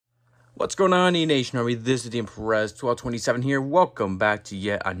What's going on, E-Nation Army? This is the Impress 1227 here. Welcome back to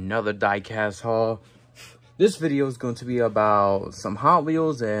yet another diecast haul. This video is going to be about some Hot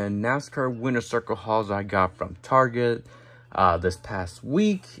Wheels and NASCAR Winter Circle hauls I got from Target this past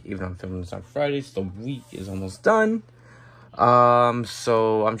week. Even though I'm filming this on Friday, so the week is almost done.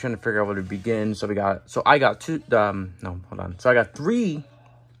 So I'm trying to figure out where to begin. So I got three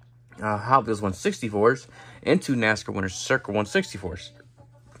Hot Wheels 164s and two NASCAR Winter Circle 164s.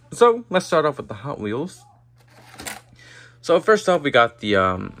 So let's start off with the Hot Wheels. So first off, we got the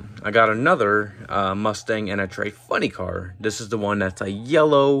I got another Mustang NHRA funny car. This is the one that's a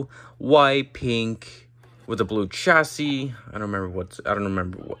yellow, white, pink with a blue chassis. I don't remember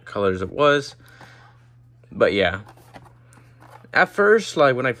what colors it was, but yeah. At first,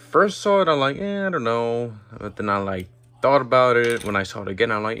 like when I first saw it, I'm like, I don't know. But then I thought about it. When I saw it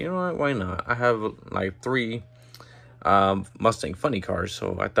again, I'm like, you know what? Why not? I have like three Mustang funny cars,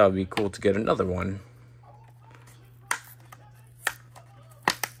 so I thought it'd be cool to get another one.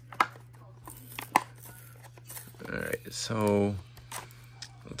 Alright, so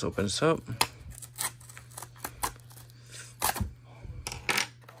let's open this up.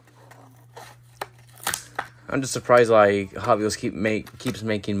 I'm just surprised like Hot Wheels keeps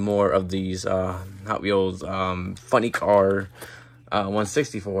making more of these Hot Wheels funny car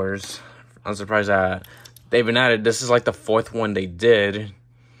 164s. I'm surprised that they've been at it. This is like the fourth one they did,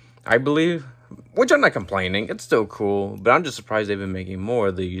 I believe. Which I'm not complaining. It's still cool. But I'm just surprised they've been making more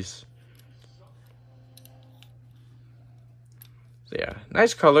of these. So yeah,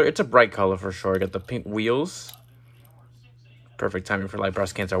 nice color. It's a bright color for sure. Got the pink wheels. Perfect timing for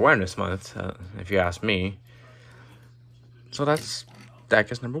Breast Cancer Awareness Month, if you ask me. So that's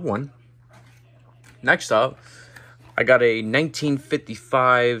diecast number one. Next up, I got a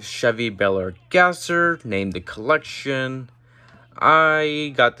 1955 Chevy Bel Air Gasser named the Collection.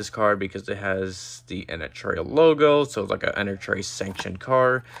 I got this car because it has the NHRA logo, so it's like an NHRA sanctioned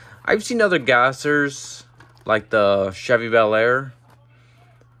car. I've seen other Gassers like the Chevy Bel Air,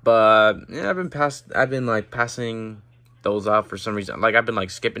 but yeah, I've been passing those out for some reason. I've been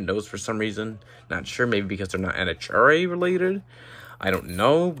skipping those for some reason. Not sure, maybe because they're not NHRA related. I don't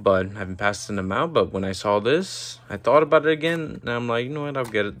know, but I've been passing them out. But when I saw this, I thought about it again, and I'm like, you know what, I'll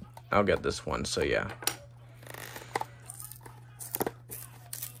get it. I'll get this one. So yeah.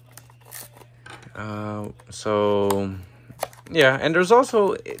 So yeah, and there's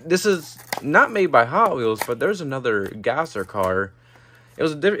also, this is not made by Hot Wheels, but there's another Gasser car.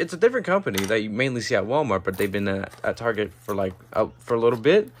 It's a different company that you mainly see at Walmart, but they've been at Target for for a little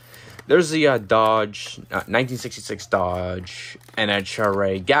bit. There's the Dodge 1966 Dodge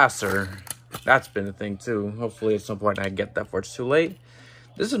NHRA Gasser. That's been a thing too. Hopefully at some point I get that before it's too late.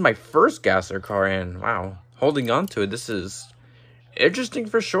 This is my first Gasser car, and wow, holding on to it. This is interesting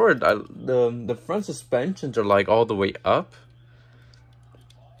for sure. The front suspensions are all the way up.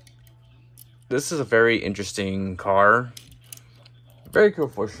 This is a very interesting car. Very cool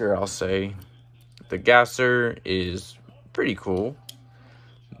for sure, I'll say. The Gasser is pretty cool.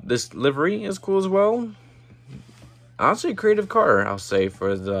 This livery is cool as well. Honestly, a creative car, I'll say,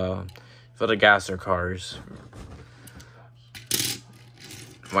 for the Gasser cars.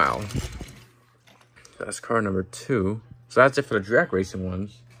 Wow. That's car number two. So that's it for the drag racing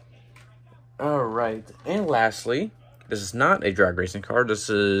ones. Alright, and lastly, this is not a drag racing car. This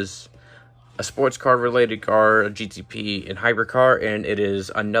is a sports car related car, a GTP and hypercar, and it is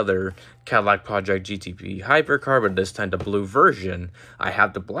another Cadillac Project GTP hypercar, but this time the blue version. I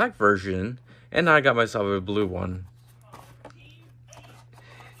have the black version, and I got myself a blue one.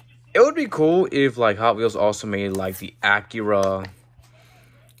 It would be cool if Hot Wheels also made the Acura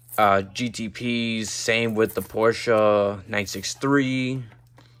GTPs, same with the Porsche 963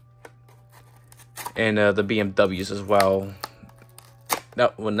 and the BMWs as well.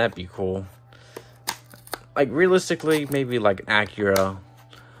 Wouldn't that be cool? Realistically, maybe an Acura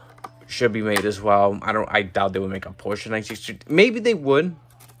should be made as well. I doubt they would make a Porsche 963. Maybe they would,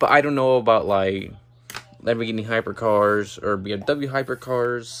 but I don't know about Lamborghini hypercars or BMW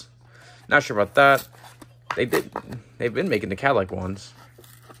hypercars. Not sure about that. They've been making the Cadillac ones.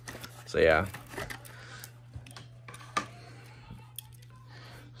 So yeah.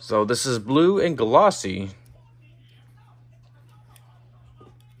 So this is blue and glossy.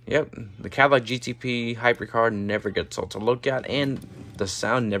 Yep, the Cadillac GTP hypercar never gets old to look at, and the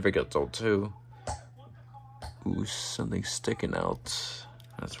sound never gets old too. Ooh, something's sticking out.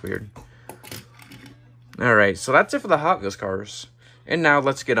 That's weird. Alright, so that's it for the Hot Wheels cars. And now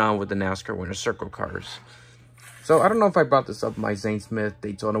let's get on with the NASCAR Winter Circle cars. So I don't know if I brought this up in my Zane Smith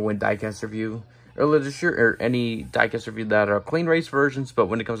Daytona Win diecast review, earlier this year, or any diecast review that are clean race versions. But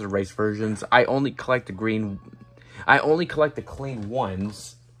when it comes to race versions, I only collect the clean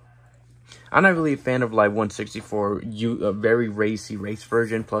ones. I'm not really a fan of like 164, a very racy race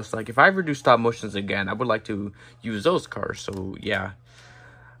version. Plus, like if I ever do stop motions again, I would like to use those cars. So yeah.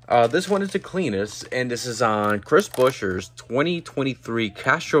 This one is the cleanest, and this is on Chris Buescher's 2023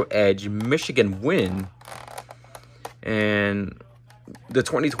 Castro Edge Michigan win. And the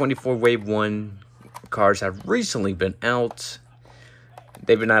 2024 Wave 1 cars have recently been out.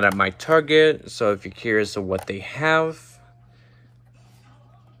 They've been out at my Target, so if you're curious of what they have.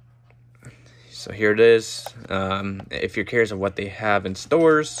 So here it is. If you're curious of what they have in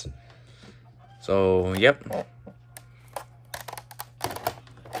stores. So, yep.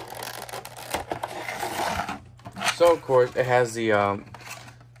 So, of course, it has the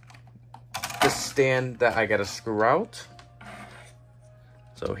stand that I gotta screw out.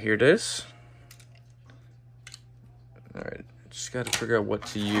 So, here it is. Alright, just gotta figure out what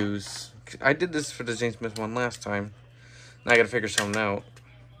to use. I did this for the James Smith one last time. Now I gotta figure something out.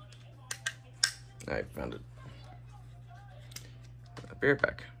 I found it. I'll be right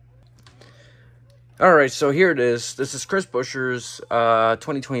back. Alright, so here it is. This is Chris Buescher's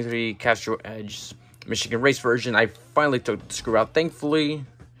 2023 Castro Edge Michigan race version. I finally took the screw out, thankfully.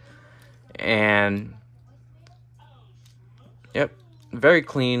 And yep, very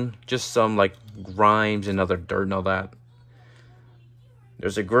clean. Just some like grimes and other dirt and all that.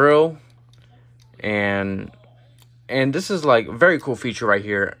 There's a grill, and this is like a very cool feature right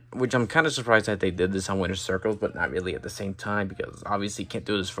here, which I'm kind of surprised that they did this on Winter Circles, but not really at the same time, because obviously you can't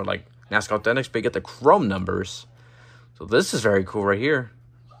do this for like NASCAR Authentics, but you get the chrome numbers. So this is very cool right here.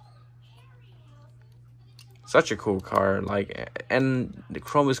 Such a cool car, like, and the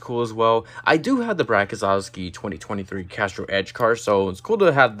chrome is cool as well. I do have the Brad Keselowski 2023 Castro Edge car, so it's cool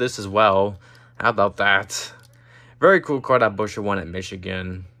to have this as well. How about that? Very cool car that Buescher won at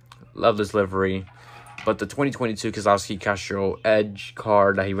Michigan. Love this livery. But the 2022 Keselowski Castro Edge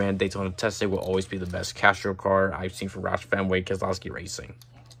car that he ran Daytona Testing will always be the best Castro car I've seen from Roush Fenway Keselowski Racing.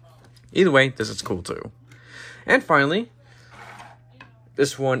 Either way, this is cool too. And finally,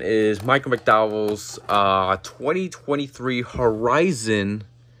 this one is Michael McDowell's 2023 Horizon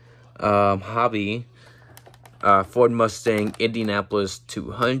Hobby Ford Mustang Indianapolis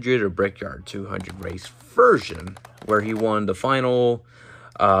 200 or Brickyard 200 race version, where he won the final,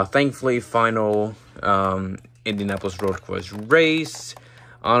 thankfully, final Indianapolis road course race.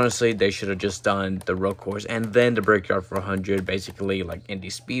 Honestly, they should have just done the road course and then the Brickyard 400, basically like Indy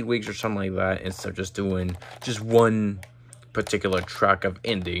Speed Weeks or something like that, instead of just doing just one particular track of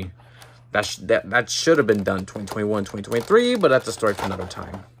Indy. That should have been done 2021, 2023, but that's a story for another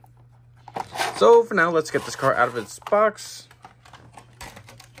time. So for now, let's get this car out of its box.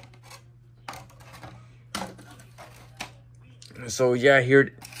 So yeah, here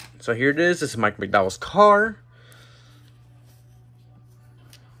it is. This is Mike McDowell's car.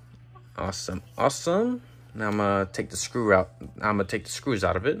 Awesome, awesome. Now I'm gonna take the screw out. I'm gonna take the screws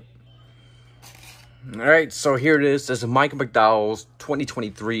out of it. All right, so here it is. This is Mike McDowell's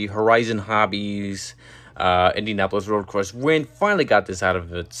 2023 Horizon Hobbies Indianapolis Road Course win. Finally got this out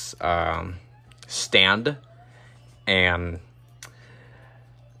of its stand, and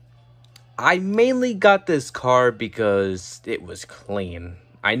I mainly got this car because it was clean.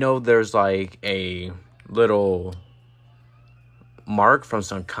 I know there's like a little mark from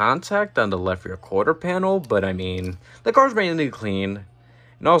some contact on the left rear quarter panel, but I mean, the car's mainly clean.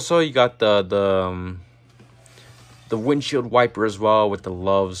 And also you got the windshield wiper as well with the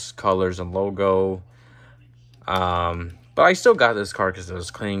Love's colors and logo. But I still got this car because it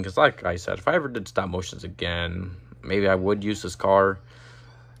was clean. Because like I said, if I ever did stop motions again, maybe I would use this car.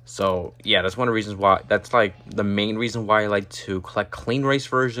 So yeah, that's one of the reasons why. That's like the main reason why I like to collect clean race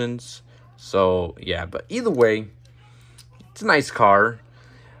versions. So yeah, but either way, it's a nice car.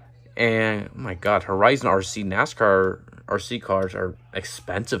 And oh my god, Horizon RC NASCAR RC cars are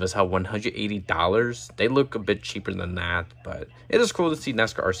expensive as hell. $180. They look a bit cheaper than that, but it is cool to see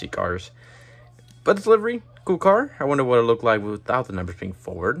NASCAR RC cars. But it's livery, cool car. I wonder what it looked like without the numbers being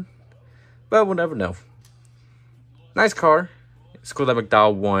forward, but we'll never know. Nice car. It's cool that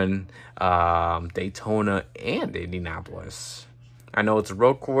McDowell won Daytona and Indianapolis. I know it's a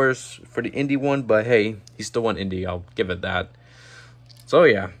road course for the Indy one, but hey, he still won Indy. I'll give it that. So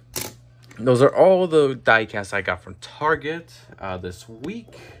yeah, those are all the diecasts I got from Target this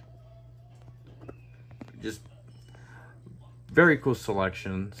week. Just very cool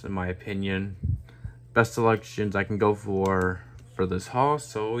selections, in my opinion. Best selections I can go for this haul.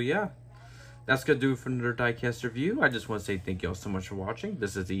 So yeah, that's gonna do it for another diecast review. I just want to say thank you all so much for watching.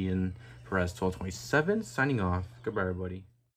 This is Ian Perez 1227 signing off. Goodbye, everybody.